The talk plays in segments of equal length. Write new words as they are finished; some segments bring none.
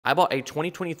I bought a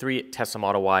 2023 Tesla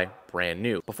Model Y brand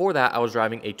new. Before that, I was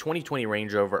driving a 2020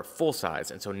 Range Rover full size.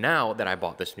 And so now that I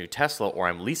bought this new Tesla, or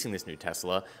I'm leasing this new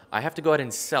Tesla, I have to go ahead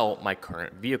and sell my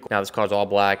current vehicle. Now this car's all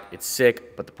black, it's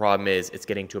sick, but the problem is it's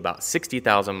getting to about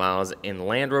 60,000 miles. In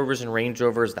Land Rovers and Range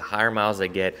Rovers, the higher miles they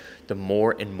get, the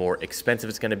more and more expensive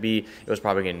it's gonna be. It was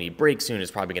probably gonna need brakes soon, it's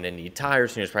probably gonna need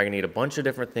tires soon, it's probably gonna need a bunch of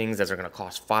different things that are gonna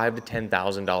cost $5,000 to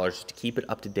 $10,000 to keep it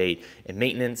up to date in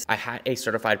maintenance. I had a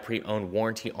certified pre-owned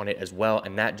warranty on it as well,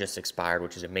 and that just expired,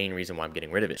 which is the main reason why I'm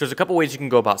getting rid of it. So there's a couple ways you can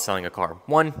go about selling a car.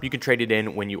 One, you can trade it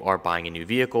in when you are buying a new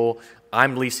vehicle.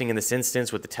 I'm leasing in this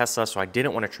instance with the Tesla, so I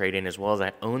didn't want to trade in, as well as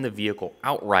I own the vehicle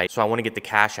outright, so I want to get the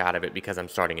cash out of it because I'm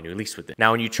starting a new lease with it.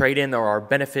 Now, when you trade in, there are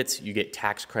benefits. You get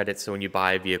tax credits, so when you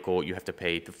buy a vehicle, you have to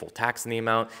pay the full tax on the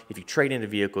amount. If you trade in a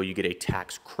vehicle, you get a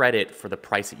tax credit for the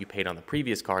price that you paid on the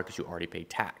previous car because you already paid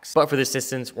tax. But for this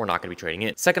instance, we're not going to be trading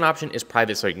in. Second option is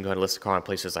private, so you can go ahead and list a car on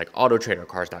places like AutoTrader,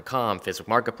 Cars.com, Facebook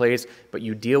Marketplace, but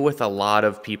you deal with a lot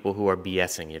of people who are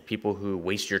BSing you, people who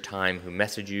waste your time, who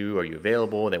message you, are you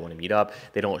available, they want to meet up,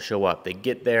 they don't show up, they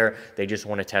get there, they just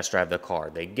want to test drive the car,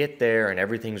 they get there and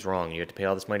everything's wrong, you have to pay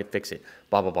all this money to fix it,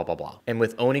 blah, blah, blah, blah, blah. And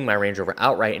with owning my Range Rover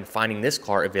outright and finding this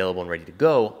car available and ready to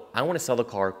go, I want to sell the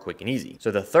car quick and easy.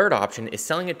 So the third option is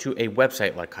selling it to a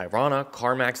website like Carvana,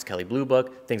 CarMax, Kelley Blue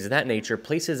Book, things of that nature,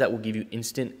 places that will give you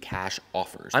instant cash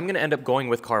offers. I'm going to end up going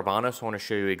with Carvana, so I want to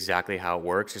show you exactly how it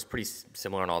works. It's pretty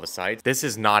similar on all the sites. This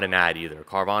is not an ad either.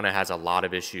 Carvana has a lot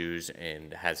of issues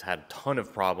and has had a ton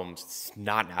of problems. It's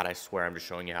not an ad, I swear. I'm just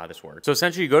showing you how this works. So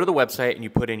essentially, you go to the website and you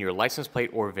put in your license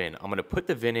plate or VIN. I'm going to put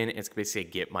the VIN in, and it's going to say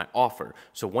get my offer.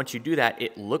 So once you do that,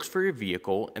 it looks for your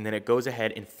vehicle, and then it goes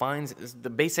ahead and finds the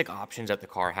basic options that the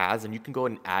car has, and you can go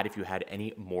ahead and add if you had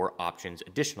any more options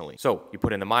additionally. So you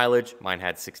put in the mileage. Mine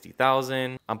had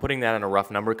 60,000. I'm putting that in a rough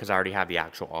number because I already have the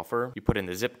actual offer. You put in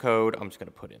the zip code. I'm just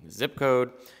going to put in the zip code.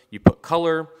 You put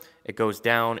color. It goes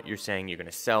down. You're saying you're going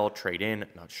to sell, trade in.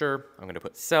 Not sure. I'm going to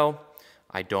put sell.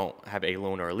 I don't have a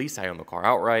loan or a lease. I own the car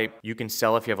outright. You can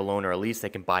sell if you have a loan or a lease. They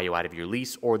can buy you out of your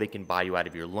lease, or they can buy you out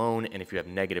of your loan. And if you have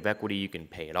negative equity, you can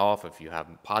pay it off. If you have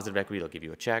positive equity, they'll give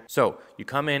you a check. So you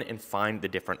come in and find the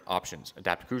different options.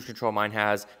 Adaptive cruise control, mine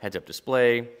has heads-up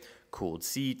display, cooled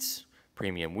seats,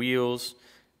 premium wheels,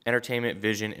 entertainment,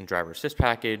 vision, and driver assist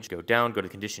package. Go down, go to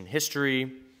condition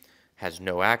history. Has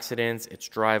no accidents, it's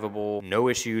drivable, no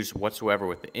issues whatsoever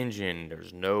with the engine,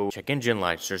 there's no check engine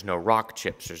lights, there's no rock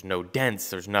chips, there's no dents,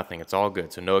 there's nothing, it's all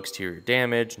good. So no exterior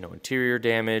damage, no interior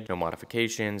damage, no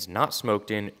modifications, not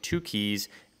smoked in, 2 keys,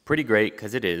 pretty great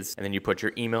because it is. And then you put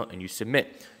your email and you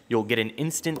submit. You'll get an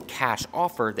instant cash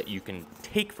offer that you can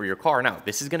take for your car. Now,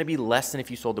 this is gonna be less than if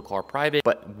you sold the car private,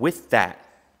 but with that,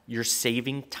 you're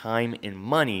saving time and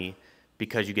money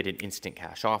because you get an instant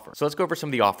cash offer. So let's go over some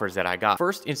of the offers that I got.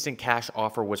 First instant cash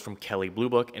offer was from Kelley Blue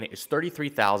Book, and it is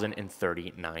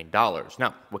 $33,039.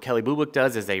 Now, what Kelley Blue Book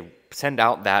does is they send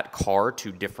out that car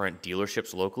to different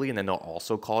dealerships locally, and then they'll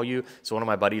also call you. So one of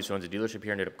my buddies who owns a dealership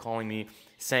here ended up calling me,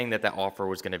 saying that that offer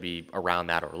was gonna be around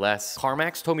that or less.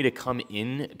 CarMax told me to come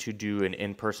in to do an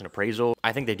in-person appraisal.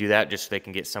 I think they do that just so they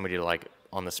can get somebody to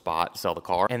on the spot sell the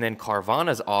car. And then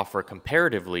Carvana's offer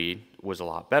comparatively was a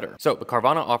lot better. So the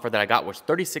Carvana offer that I got was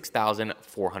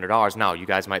 $36,400. Now, you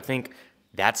guys might think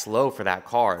that's low for that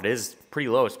car. It is pretty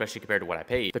low, especially compared to what I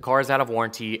paid. The car is out of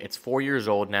warranty. It's 4 years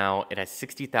old now. It has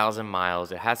 60,000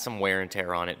 miles. It has some wear and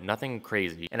tear on it, nothing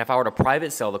crazy. And if I were to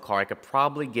private sell the car, I could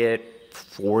probably get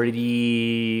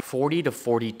 40 to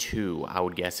 42, I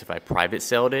would guess, if I private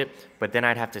sold it. But then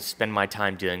I'd have to spend my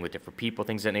time dealing with different people,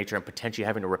 things of that nature, and potentially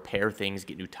having to repair things,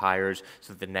 get new tires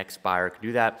so that the next buyer can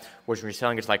do that. Whereas when you're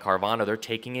selling it like Carvana, they're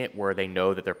taking it where they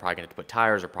know that they're probably gonna have to put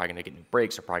tires, or probably gonna get new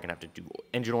brakes, or probably gonna have to do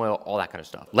engine oil, all that kind of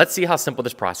stuff. Let's see how simple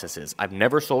this process is. I've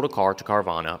never sold a car to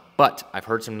Carvana, but I've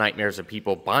heard some nightmares of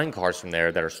people buying cars from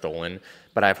there that are stolen.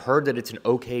 But I've heard that it's an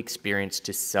okay experience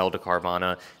to sell to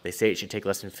Carvana. They say it should take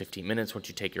less than 15 minutes once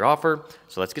you take your offer.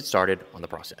 So let's get started on the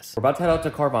process. We're about to head out to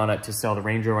Carvana to sell the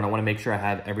Range Rover, and I want to make sure I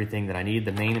have everything that I need.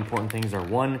 The main important things are,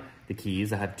 one, the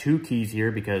keys. I have 2 keys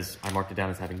here because I marked it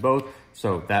down as having both.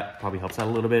 So that probably helps out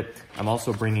a little bit. I'm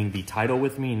also bringing the title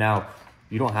with me. Now,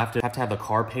 you don't have to have the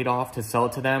car paid off to sell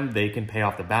it to them. They can pay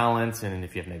off the balance, and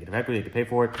if you have negative equity, they can pay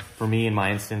for it. For me, in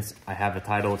my instance, I have the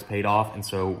title, it's paid off, and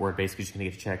so we're basically just gonna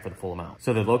get a check for the full amount.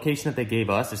 So the location that they gave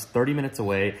us is 30 minutes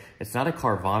away. It's not a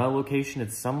Carvana location,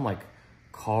 it's some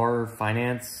car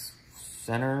finance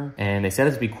center. And they said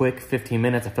it to be quick, 15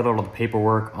 minutes. I filled out all the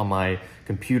paperwork on my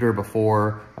computer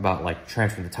before about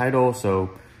transferring the title. So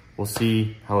we'll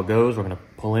see how it goes. We're gonna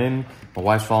pull in. My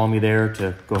wife's following me there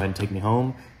to go ahead and take me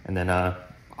home. And then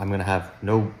I'm gonna have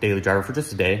no daily driver for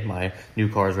just a day. My new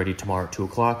car is ready tomorrow at 2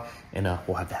 o'clock, and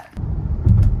we'll have that.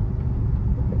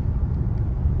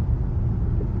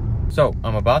 So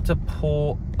I'm about to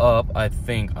pull up. I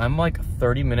think I'm like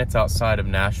 30 minutes outside of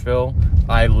Nashville.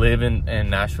 I live in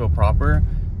Nashville proper,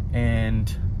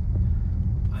 and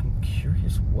I'm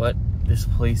curious what this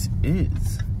place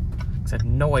is, because I have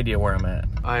no idea where I'm at.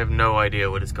 I have no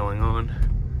idea what is going on.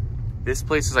 This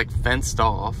place is like fenced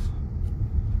off.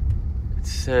 It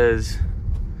says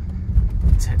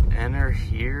to enter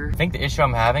here. I think the issue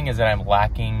I'm having is that I'm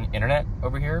lacking internet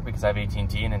over here because I have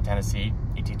AT&T, and in Tennessee,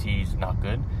 AT&T is not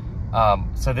good.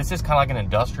 So this is kind of like an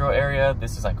industrial area.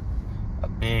 This is like a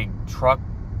big truck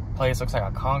place. Looks like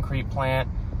a concrete plant.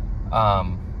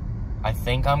 I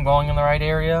think I'm going in the right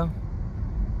area,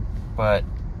 but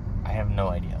I have no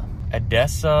idea.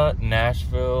 Odessa,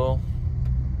 Nashville.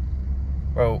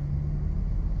 Bro,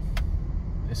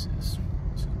 this is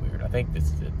weird. I think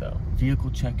this is it though.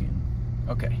 Vehicle check-in.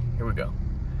 Okay, here we go.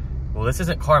 Well, this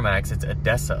isn't CarMax, it's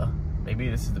Odessa. Maybe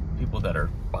this is the people that are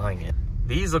buying it.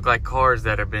 These look like cars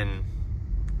that have been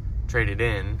traded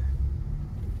in.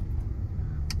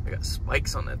 I got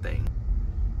spikes on that thing.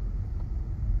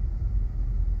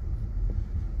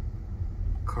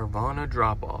 Carvana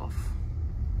drop-off.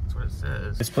 That's what it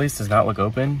says. This place does not look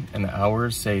open, and the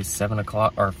hours say 7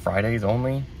 o'clock, or Fridays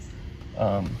only.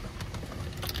 But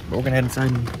we're gonna head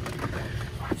inside and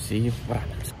see what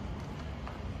happens.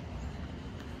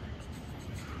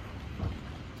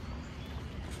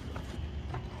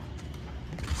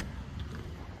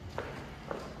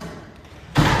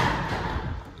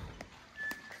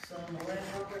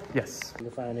 Yes. The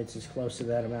finance as close to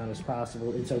that amount as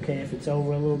possible. It's okay if it's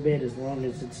over a little bit as long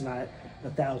as it's not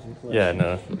 1,000 plus. Yeah,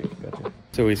 no. Gotcha.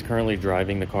 So he's currently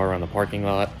driving the car around the parking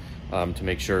lot to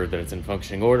make sure that it's in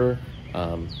functioning order.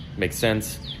 Makes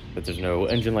sense that there's no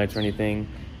engine lights or anything.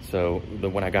 So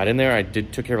when I got in there, I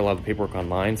took care of a lot of the paperwork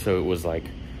online. So it was like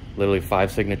literally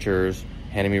 5 signatures,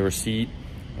 handing me a receipt,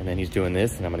 and then he's doing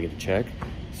this, and I'm gonna get a check.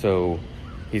 So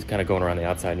he's kind of going around the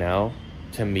outside now.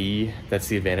 To me, that's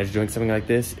the advantage of doing something like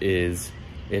this, is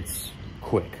it's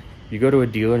quick. You go to a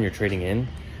dealer and you're trading in,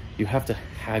 you have to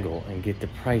haggle and get the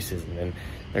prices, and then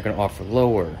they're gonna offer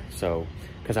lower. So,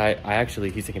 because I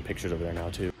actually, he's taking pictures over there now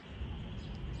too.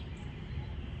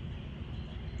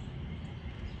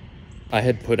 I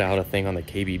had put out a thing on the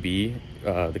KBB.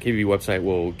 The KBB website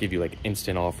will give you like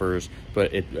instant offers,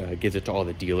 but it gives it to all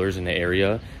the dealers in the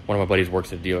area. One of my buddies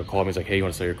works at a dealer, called me, he's like, hey, you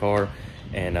wanna sell your car?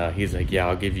 And he's like, yeah,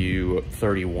 I'll give you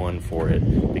 31 for it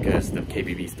because the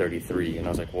KBB is 33. And I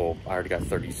was like, well, I already got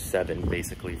 37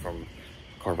 basically from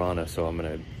Carvana, so I'm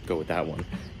gonna go with that one.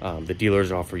 The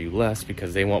dealers offer you less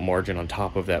because they want margin on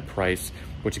top of that price,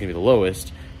 which is gonna be the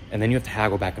lowest. And then you have to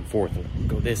haggle back and forth and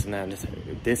go this and that. And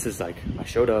this is like, I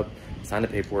showed up, signed the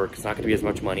paperwork. It's not gonna be as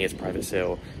much money as private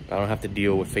sale. But I don't have to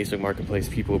deal with Facebook Marketplace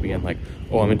people being like,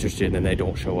 oh, I'm interested, and then they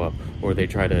don't show up, or they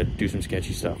try to do some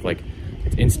sketchy stuff. Like,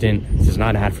 it's instant. This is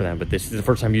not an ad for them, but this is the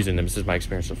first time using them. This is my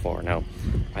experience so far. Now,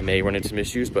 I may run into some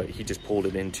issues, but he just pulled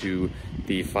it into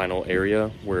the final area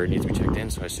where it needs to be checked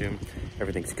in, so I assume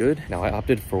everything's good. Now, I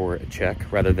opted for a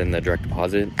check rather than the direct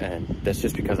deposit, and that's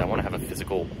just because I want to have a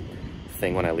physical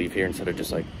thing when I leave here instead of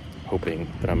just like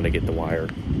hoping that I'm gonna get the wire.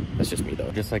 That's just me though.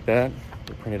 Just like that,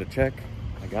 I printed a check,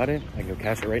 I got it, I can go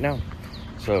cash it right now.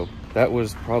 So that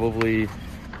was probably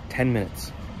 10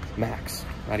 minutes max,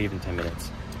 not even 10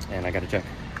 minutes. And I got a check,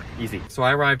 easy. So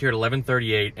I arrived here at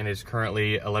 11:38 and it's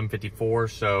currently 11:54.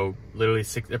 So literally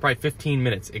probably 15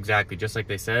 minutes exactly, just like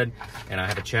they said. And I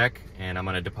have a check and I'm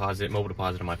gonna mobile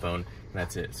deposit on my phone, and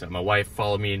that's it. So my wife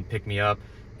followed me and picked me up.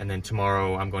 And then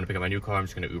tomorrow I'm going to pick up my new car. I'm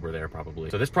just gonna Uber there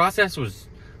probably. So this process was,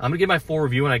 I'm gonna give my full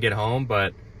review when I get home,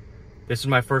 but this is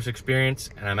my first experience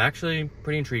and I'm actually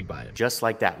pretty intrigued by it. Just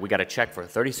like that, we got a check for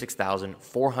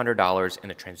 $36,400 and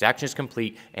the transaction is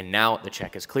complete, and now the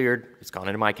check is cleared. It's gone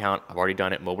into my account. I've already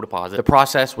done it, mobile deposit. The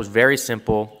process was very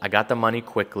simple. I got the money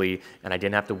quickly and I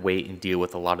didn't have to wait and deal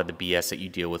with a lot of the BS that you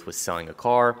deal with selling a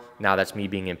car. Now that's me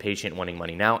being impatient, wanting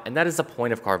money now, and that is the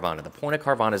point of Carvana. The point of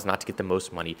Carvana is not to get the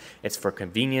most money. It's for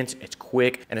convenience, it's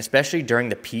quick, and especially during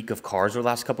the peak of cars over the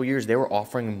last couple of years, they were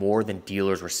offering more than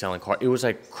dealers were selling cars. It was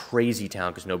like crazy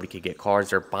town because nobody could get cars.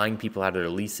 They're buying people out of their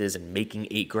leases and making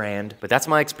 $8 grand. But that's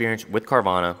my experience with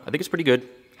Carvana. I think it's pretty good.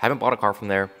 Haven't bought a car from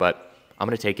there, but I'm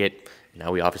gonna take it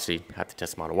Now we obviously have to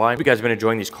test the Model Y. If you guys have been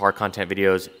enjoying these car content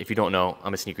videos, if you don't know,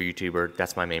 I'm a sneaker YouTuber.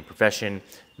 That's my main profession.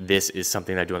 This is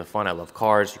something that I do in the fun. I love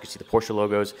cars. You can see the Porsche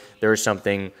logos. There is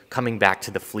something coming back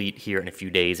to the fleet here in a few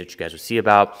days that you guys will see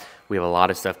about. We have a lot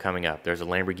of stuff coming up. There's a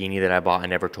Lamborghini that I bought I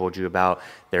never told you about.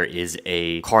 There is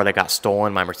a car that got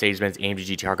stolen. My Mercedes-Benz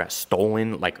AMG GTR got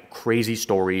stolen. Like, crazy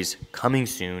stories coming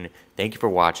soon. Thank you for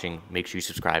watching. Make sure you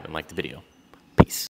subscribe and like the video. Peace.